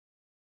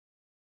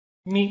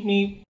Meet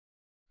me.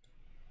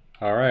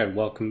 Alright,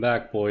 welcome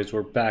back, boys.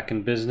 We're back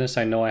in business.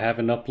 I know I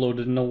haven't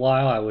uploaded in a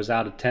while. I was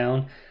out of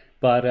town.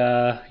 But,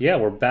 yeah,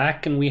 we're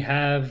back and we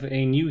have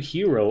a new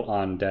hero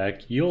on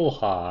deck,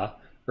 Yulha,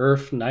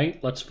 Earth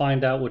Knight. Let's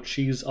find out what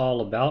she's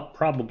all about.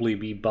 Probably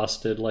be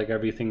busted like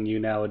everything new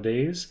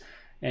nowadays.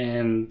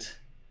 And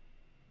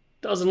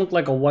doesn't look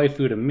like a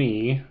waifu to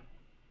me.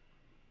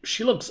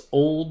 She looks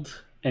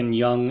old and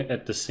young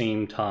at the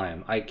same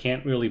time. I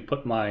can't really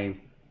put my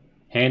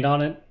hand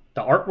on it.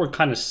 The artwork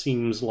kind of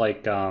seems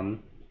like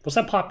what's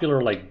that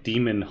popular like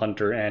Demon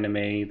Hunter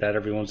anime that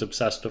everyone's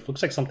obsessed with?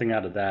 Looks like something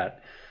out of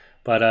that.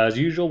 But as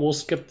usual, we'll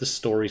skip the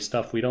story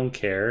stuff. We don't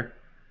care.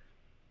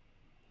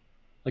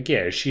 Like,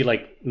 yeah, is she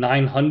like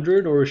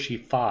 900 or is she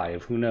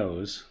 5? Who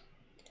knows?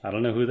 I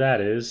don't know who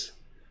that is.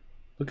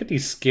 Look at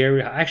these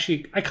scary.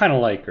 Actually, I kind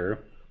of like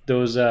her.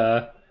 Those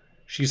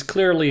she's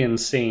clearly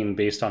insane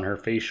based on her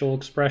facial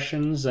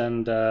expressions,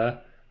 and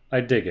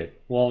I dig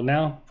it. Well,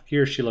 now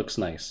here she looks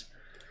nice.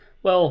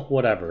 Well,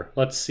 whatever.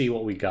 Let's see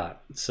what we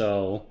got.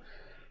 So,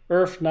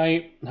 Earth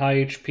Knight, high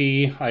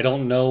HP. I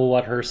don't know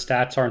what her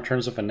stats are in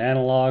terms of an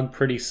analog.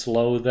 Pretty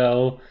slow,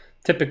 though.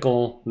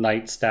 Typical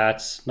Knight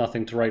stats.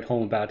 Nothing to write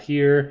home about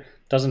here.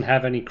 Doesn't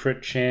have any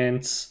crit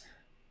chance.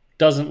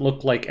 Doesn't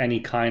look like any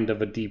kind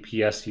of a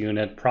DPS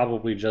unit.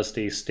 Probably just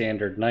a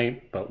standard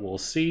Knight, but we'll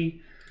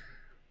see.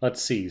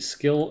 Let's see.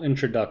 Skill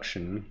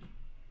introduction.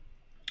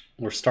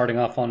 We're starting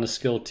off on the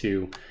skill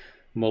 2.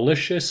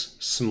 Malicious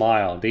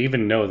smile. They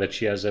even know that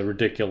she has a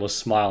ridiculous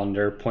smile and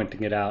they're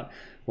pointing it out.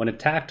 When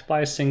attacked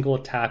by a single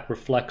attack,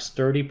 reflects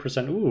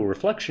 30%, ooh,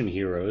 reflection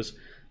heroes,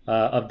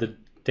 of the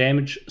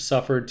damage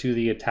suffered to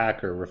the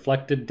attacker.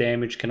 Reflected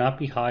damage cannot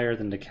be higher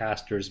than the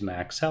caster's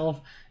max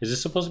health. Is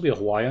this supposed to be a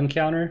Hwayoung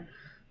counter?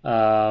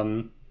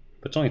 But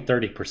it's only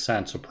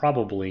 30%, so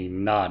probably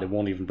not. It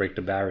won't even break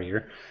the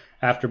barrier.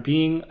 After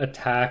being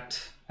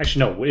attacked,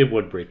 actually no, it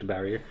would break the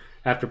barrier.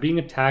 After being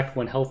attacked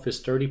when health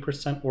is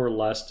 30% or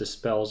less,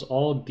 dispels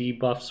all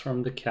debuffs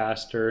from the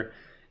caster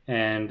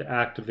and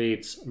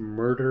activates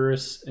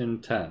Murderous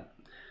Intent.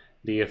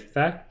 The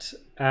effect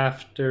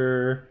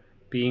after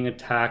being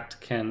attacked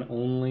can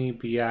only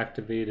be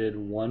activated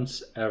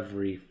once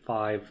every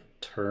 5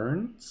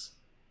 turns?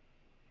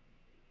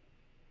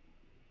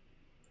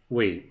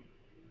 Wait.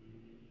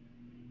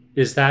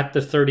 Is that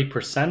the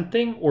 30%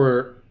 thing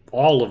or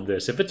all of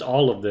this? If it's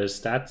all of this,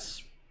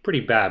 that's pretty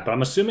bad, but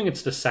I'm assuming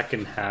it's the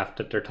second half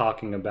that they're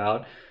talking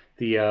about,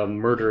 the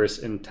murderous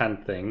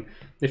intent thing.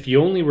 If you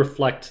only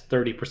reflect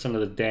 30% of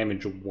the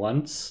damage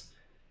once,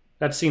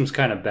 that seems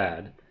kind of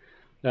bad.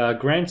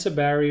 Grants a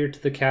barrier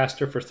to the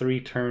caster for 3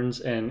 turns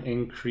and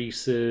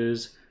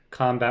increases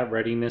combat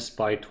readiness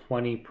by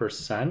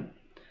 20%. I mean,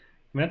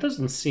 that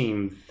doesn't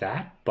seem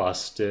that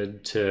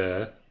busted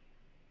to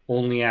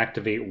only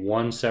activate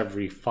once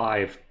every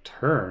 5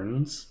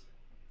 turns,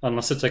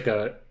 unless it's like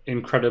a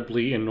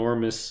incredibly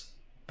enormous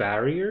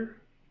barrier?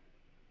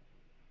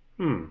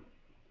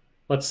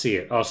 Let's see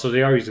it. Oh, so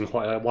they are using...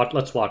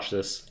 let's watch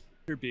this.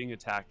 After being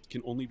attacked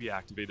can only be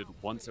activated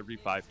once every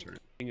 5 turns.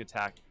 Being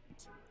attacked.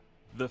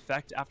 The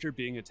effect after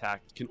being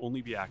attacked can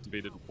only be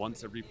activated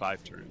once every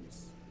 5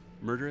 turns.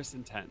 Murderous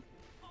Intent.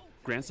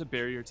 Grants a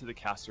barrier to the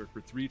caster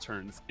for 3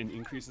 turns and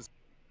increases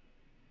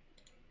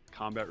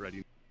combat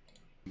readiness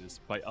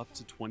by up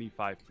to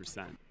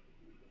 25%.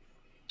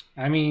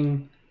 I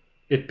mean,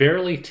 it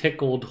barely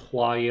tickled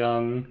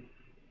Hwayoung.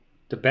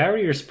 The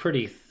barrier's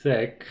pretty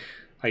thick,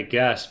 I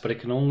guess, but it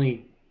can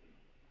only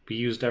be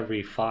used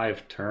every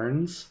 5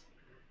 turns.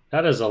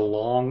 That is a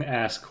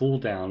long-ass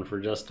cooldown for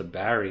just a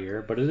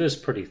barrier, but it is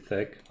pretty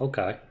thick.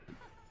 Okay.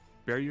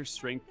 Barrier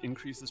strength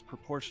increases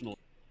proportional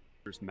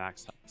to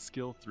max health.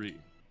 Skill 3.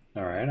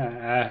 Alright,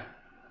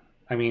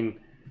 I mean,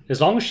 as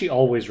long as she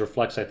always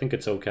reflects, I think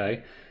it's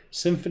okay.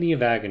 Symphony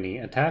of Agony.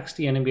 Attacks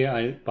the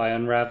enemy by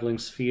unraveling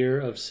Sphere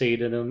of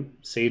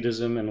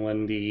Sadism, and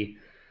when the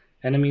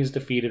enemy is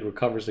defeated,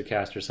 recovers the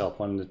caster's health.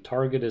 When the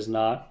target is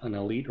not an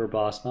elite or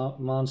boss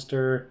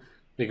monster,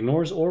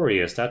 ignores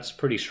Aureus. That's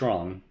pretty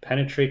strong.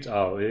 Penetrates,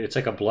 oh, it's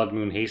like a Blood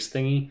Moon haste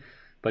thingy,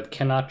 but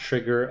cannot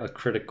trigger a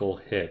critical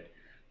hit.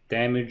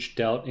 Damage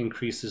dealt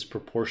increases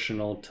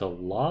proportional to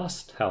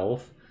lost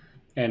health,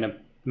 and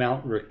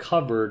amount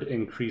recovered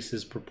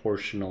increases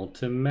proportional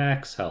to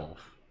max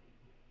health.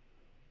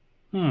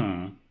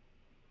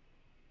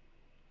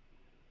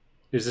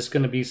 Is this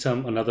going to be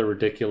another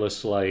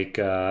ridiculous, like,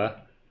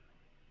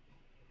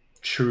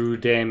 true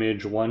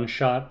damage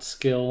one-shot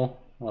skill?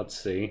 Let's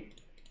see.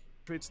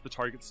 Penetrates the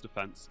target's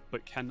defense,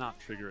 but cannot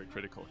trigger a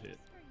critical hit.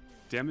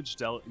 Damage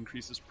dealt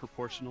increases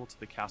proportional to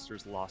the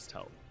caster's lost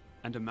health,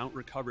 and amount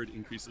recovered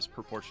increases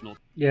proportional.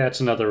 Yeah,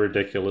 it's another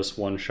ridiculous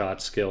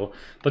one-shot skill.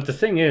 But the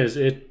thing is,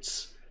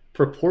 it's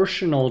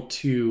proportional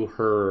to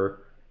her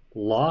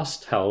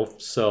lost health,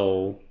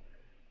 so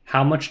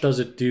how much does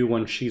it do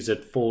when she's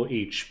at full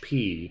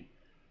HP?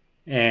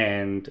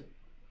 And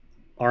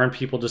aren't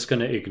people just going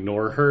to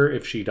ignore her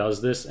if she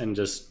does this and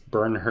just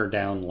burn her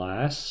down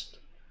last?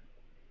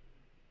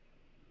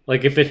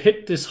 Like, if it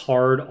hit this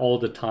hard all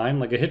the time,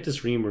 like, it hit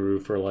this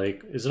Rimuru for,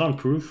 like, is it on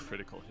proof?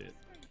 Critical hit.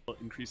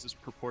 increases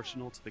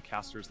proportional to the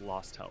caster's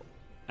lost health,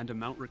 and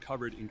amount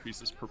recovered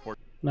increases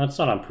proportional. No, it's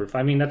not on proof.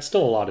 I mean, that's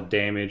still a lot of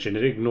damage, and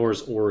it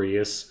ignores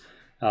Aureus.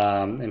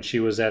 And she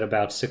was at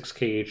about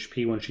 6k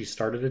HP when she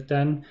started it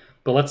then.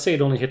 But let's say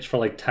it only hits for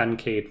like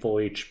 10k at full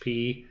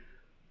HP.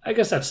 I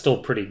guess that's still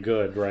pretty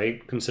good,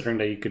 right? Considering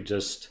that you could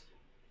just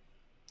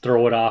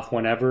throw it off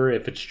whenever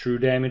if it's true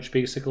damage,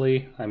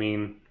 basically. I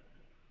mean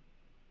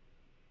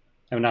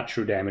not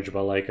true damage,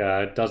 but like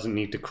it doesn't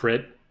need to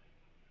crit.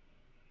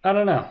 I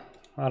don't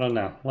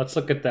know. Let's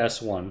look at the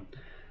S1.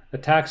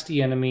 Attacks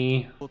the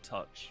enemy.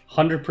 Touch.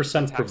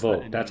 100%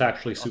 provoke. That's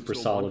actually super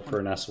solid for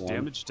an S1.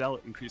 Damage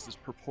dealt increases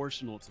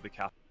proportional to the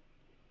cap.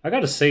 I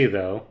gotta say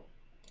though,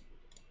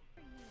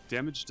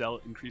 damage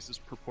dealt increases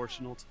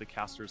proportional to the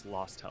caster's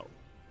lost health,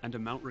 and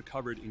amount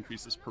recovered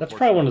increases proportional. That's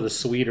probably one of the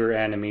sweeter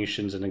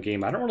animations in the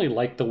game. I don't really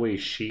like the way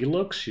she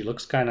looks. She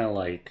looks kind of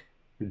like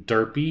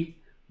derpy,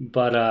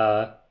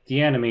 but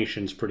the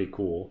animation's pretty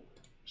cool.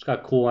 She's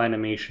got cool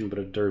animation, but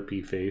a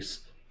derpy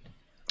face.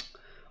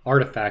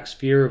 Artifacts,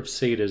 Fear of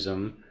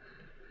Sadism.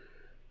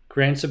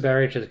 Grants a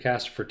barrier to the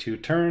caster for 2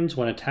 turns.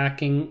 When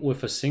attacking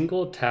with a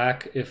single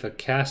attack, if a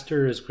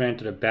caster is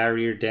granted a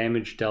barrier,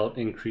 damage dealt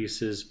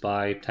increases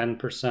by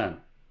 10%.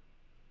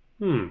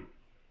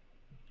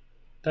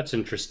 That's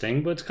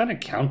interesting, but it's kind of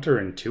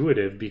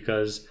counterintuitive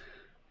because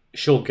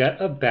she'll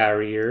get a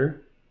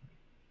barrier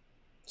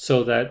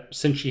so that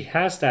since she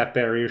has that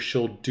barrier,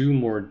 she'll do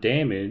more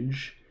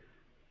damage.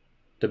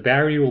 The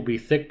barrier will be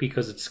thick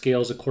because it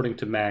scales according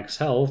to max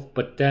health,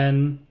 but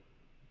then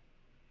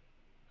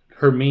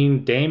her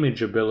main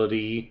damage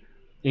ability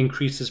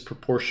increases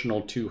proportional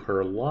to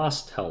her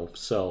lost health.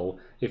 So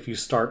if you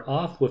start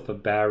off with a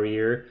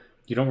barrier,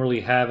 you don't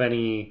really have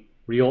any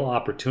real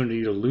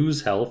opportunity to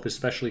lose health,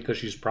 especially because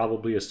she's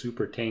probably a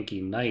super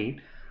tanky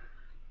knight.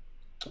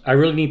 I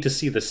really need to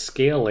see the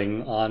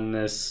scaling on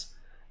this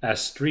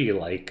S3.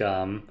 Like,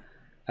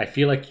 I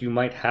feel like you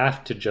might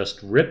have to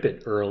just rip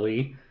it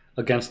early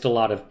against a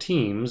lot of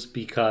teams,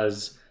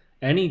 because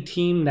any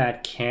team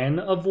that can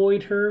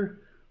avoid her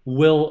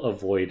will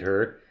avoid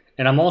her.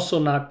 And I'm also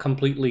not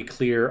completely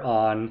clear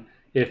on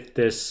if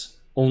this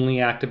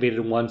only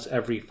activated once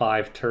every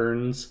 5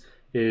 turns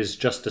is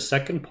just the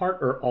second part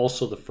or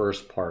also the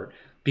first part.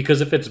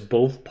 Because if it's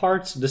both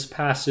parts, this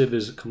passive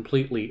is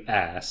completely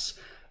ass.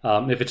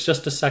 If it's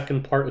just the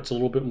second part, it's a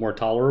little bit more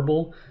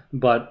tolerable.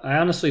 But I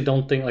honestly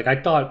don't think, like,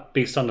 I thought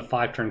based on the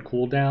 5-turn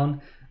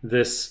cooldown,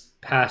 this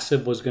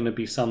passive was going to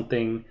be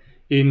something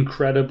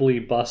incredibly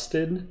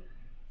busted.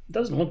 It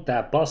doesn't look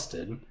that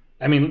busted.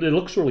 I mean, it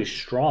looks really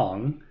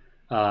strong.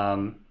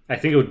 I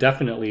think it would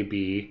definitely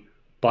be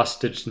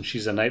busted since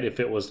she's a knight if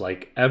it was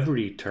like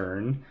every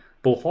turn.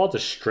 But with all the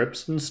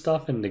strips and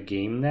stuff in the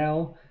game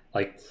now,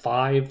 like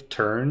 5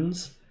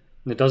 turns,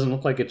 and it doesn't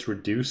look like it's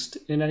reduced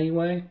in any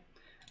way.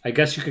 I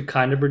guess you could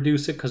kind of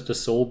reduce it because the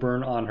soul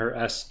burn on her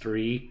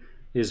S3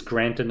 is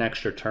grant an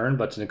extra turn,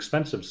 but it's an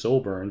expensive soul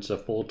burn. It's a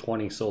full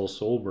 20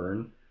 soul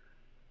burn.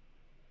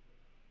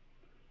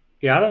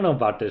 Yeah, I don't know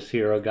about this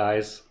hero,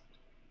 guys.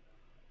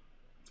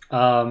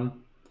 I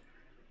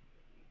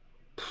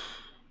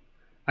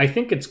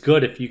think it's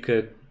good if you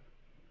could...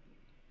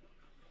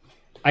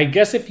 I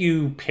guess if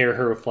you pair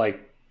her with,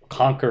 like,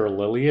 Conquer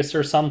Lilius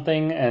or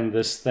something, and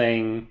this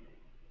thing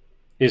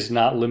is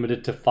not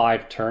limited to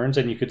 5 turns,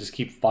 and you could just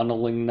keep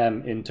funneling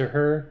them into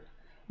her,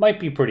 might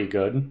be pretty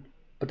good.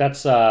 But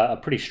that's a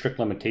pretty strict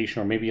limitation,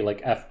 or maybe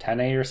like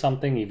F10A or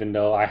something, even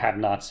though I have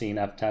not seen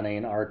F10A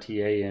and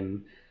RTA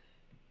in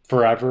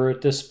forever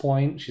at this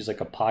point. She's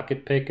like a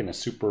pocket pick and a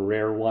super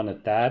rare one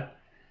at that.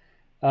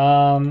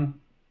 But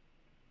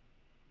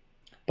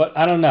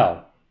I don't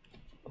know.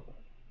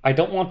 I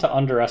don't want to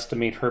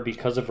underestimate her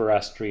because of her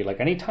S3. Like,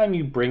 anytime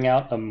you bring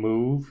out a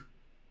move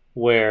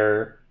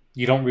where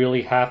you don't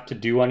really have to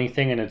do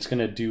anything and it's going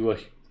to do a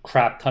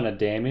crap ton of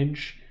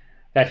damage,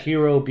 that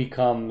hero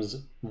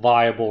becomes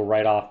viable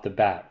right off the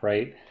bat,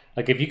 right?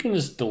 Like, if you can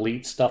just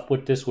delete stuff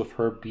with this with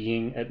her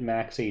being at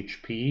max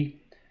HP,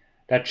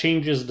 that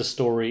changes the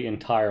story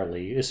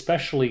entirely,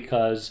 especially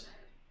because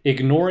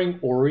ignoring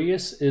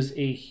Aureus is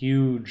a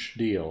huge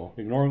deal.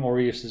 Ignoring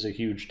Aureus is a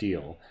huge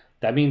deal.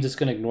 That means it's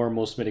going to ignore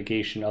most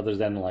mitigation other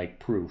than, like,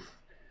 proof.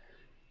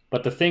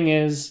 But the thing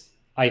is,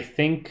 I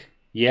think,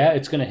 yeah,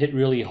 it's going to hit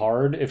really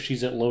hard if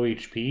she's at low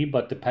HP,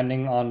 but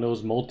depending on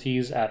those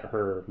multis at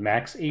her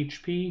max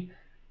HP,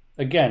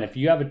 again, if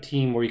you have a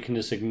team where you can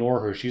just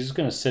ignore her, she's just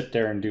going to sit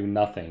there and do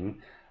nothing.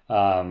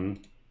 I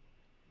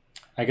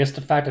guess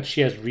the fact that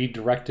she has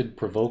redirected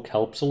provoke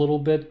helps a little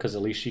bit, because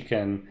at least she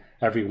can,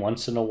 every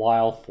once in a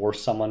while,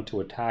 force someone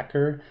to attack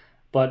her.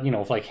 But, you know,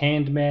 with like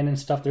Handman and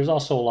stuff, there's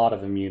also a lot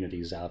of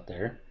immunities out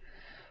there.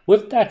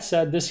 With that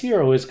said, this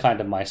hero is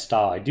kind of my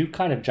style. I do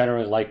kind of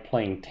generally like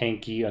playing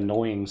tanky,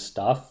 annoying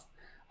stuff.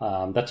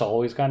 That's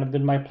always kind of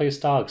been my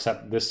playstyle,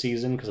 except this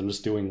season, because I'm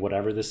just doing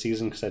whatever this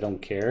season because I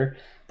don't care.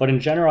 But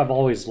in general, I've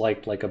always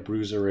liked like a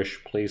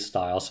bruiser-ish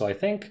playstyle, so I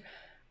think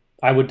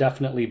I would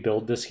definitely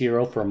build this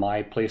hero for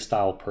my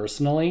playstyle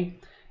personally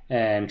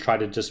and try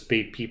to just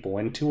bait people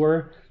into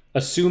her.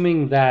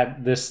 assuming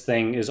that this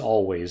thing is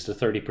always the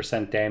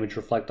 30% damage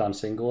reflect on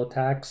single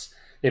attacks.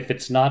 If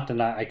it's not,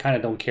 then I kind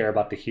of don't care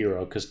about the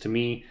hero, because to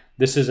me,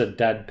 this is a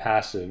dead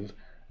passive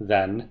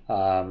then,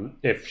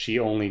 if she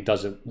only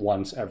does it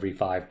once every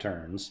 5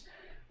 turns.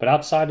 But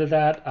outside of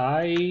that,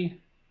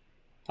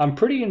 I'm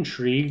pretty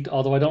intrigued,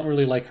 although I don't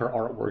really like her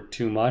artwork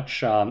too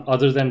much,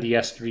 other than the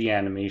S3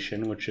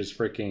 animation, which is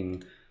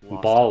freaking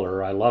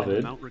baller. I love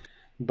it.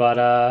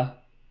 But,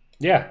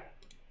 yeah.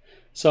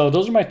 So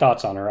those are my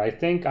thoughts on her. I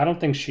don't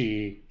think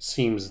she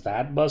seems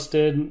that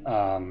busted.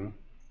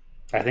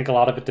 I think a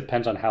lot of it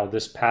depends on how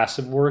this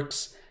passive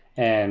works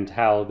and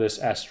how this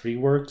S3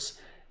 works.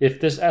 If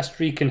this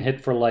S3 can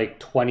hit for like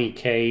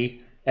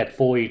 20k at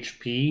full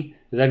HP,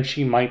 then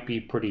she might be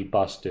pretty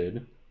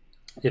busted.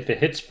 If it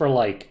hits for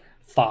like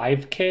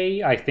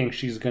 5k, I think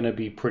she's going to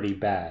be pretty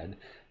bad.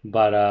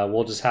 But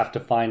we'll just have to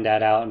find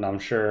that out, and I'm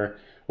sure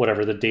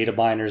whatever the data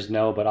miners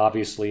know, but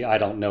obviously I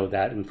don't know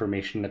that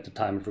information at the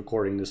time of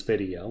recording this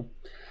video.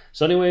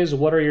 So anyways,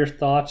 what are your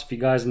thoughts? If you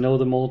guys know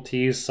the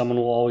multis, someone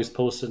will always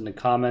post it in the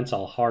comments.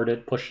 I'll heart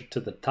it, push it to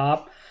the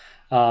top.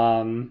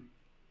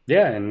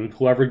 Yeah, and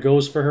whoever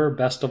goes for her,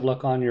 best of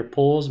luck on your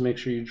pulls. Make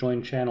sure you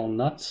join Channel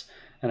Nuts,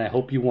 and I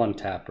hope you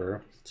one-tap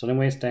her. So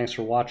anyways, thanks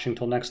for watching.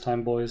 Till next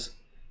time, boys.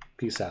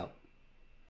 Peace out.